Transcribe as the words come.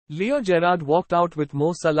Lio Gerrard walked out with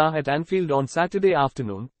Mo Salah at Anfield on Saturday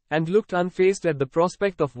afternoon, and looked unfazed at the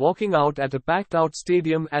prospect of walking out at a packed-out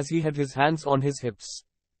stadium as he had his hands on his hips.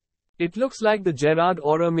 It looks like the Gerrard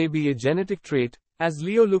aura may be a genetic trait, as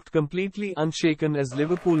Lio looked completely unshaken as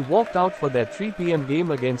Liverpool walked out for their 3 p.m.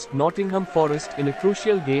 game against Nottingham Forest in a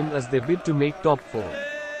crucial game as they bid to make top 4.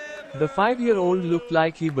 The 5-year-old looked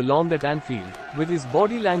like he belonged at Anfield, with his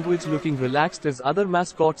body language looking relaxed as other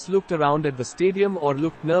mascots looked around at the stadium or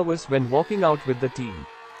looked nervous when walking out with the team.